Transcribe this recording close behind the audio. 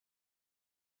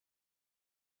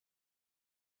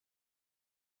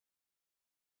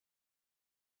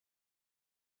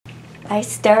I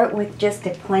start with just a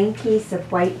plain piece of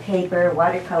white paper,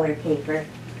 watercolor paper,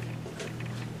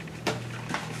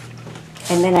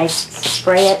 and then I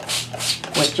spray it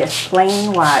with just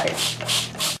plain water.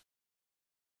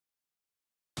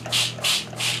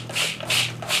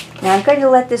 Now I'm going to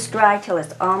let this dry till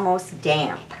it's almost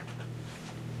damp,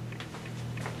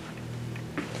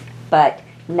 but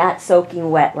not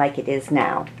soaking wet like it is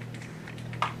now.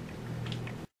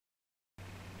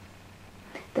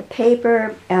 The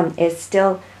paper is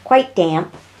still quite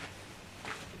damp,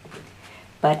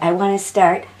 but I want to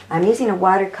start. I'm using a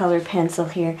watercolor pencil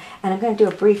here, and I'm going to do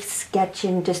a brief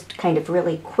sketching, just kind of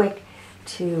really quick,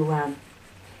 to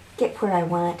get where I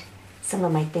want some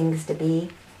of my things to be.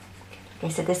 Okay,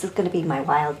 so this is going to be my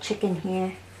wild chicken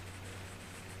here.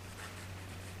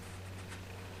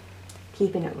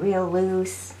 Keeping it real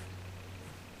loose.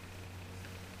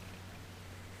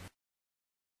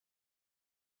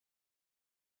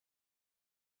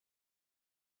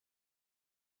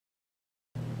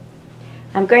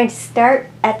 I'm going to start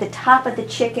at the top of the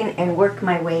chicken and work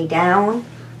my way down.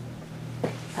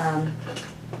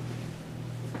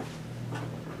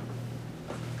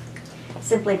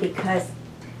 Simply because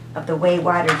of the way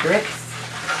water drips,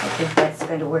 I think that's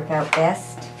going to work out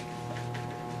best.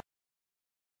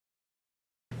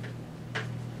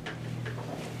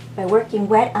 By working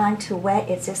wet onto wet,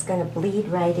 it's just going to bleed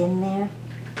right in there.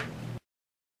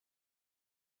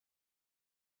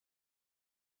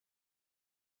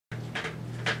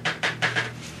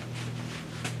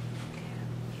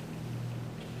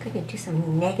 I'm going to do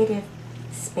some negative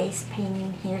space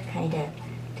painting here, kind of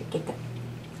to get the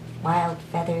wild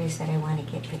feathers that I want to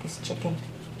get for this chicken.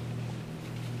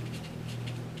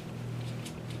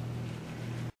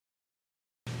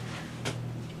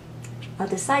 I'll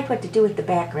decide what to do with the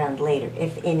background later,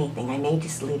 if anything. I may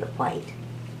just leave it white.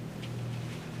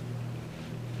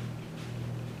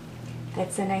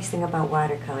 That's the nice thing about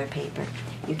watercolor paper.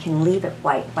 You can leave it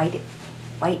white.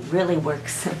 White really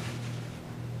works.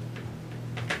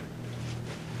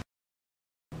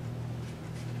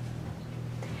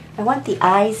 I want the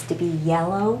eyes to be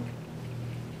yellow,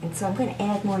 and so I'm going to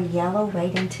add more yellow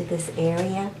right into this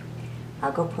area.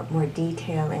 I'll go put more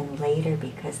detail in later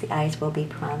because the eyes will be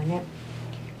prominent.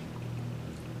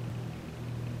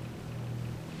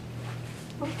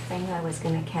 Oops, I knew I was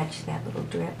going to catch that little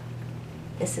drip.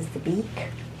 This is the beak,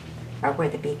 or where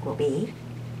the beak will be.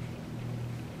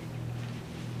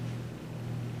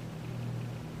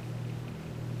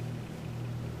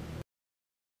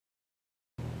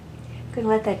 I'm going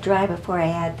to let that dry before I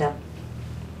add the,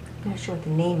 I'm not sure what the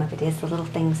name of it is, the little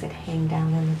things that hang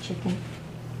down on the chicken.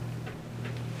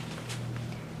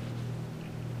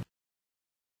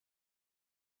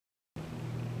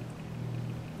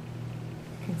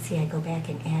 You can see I go back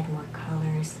and add more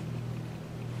colors.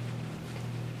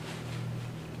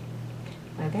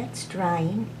 While that's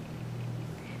drying,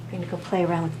 I'm going to go play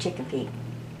around with chicken feet.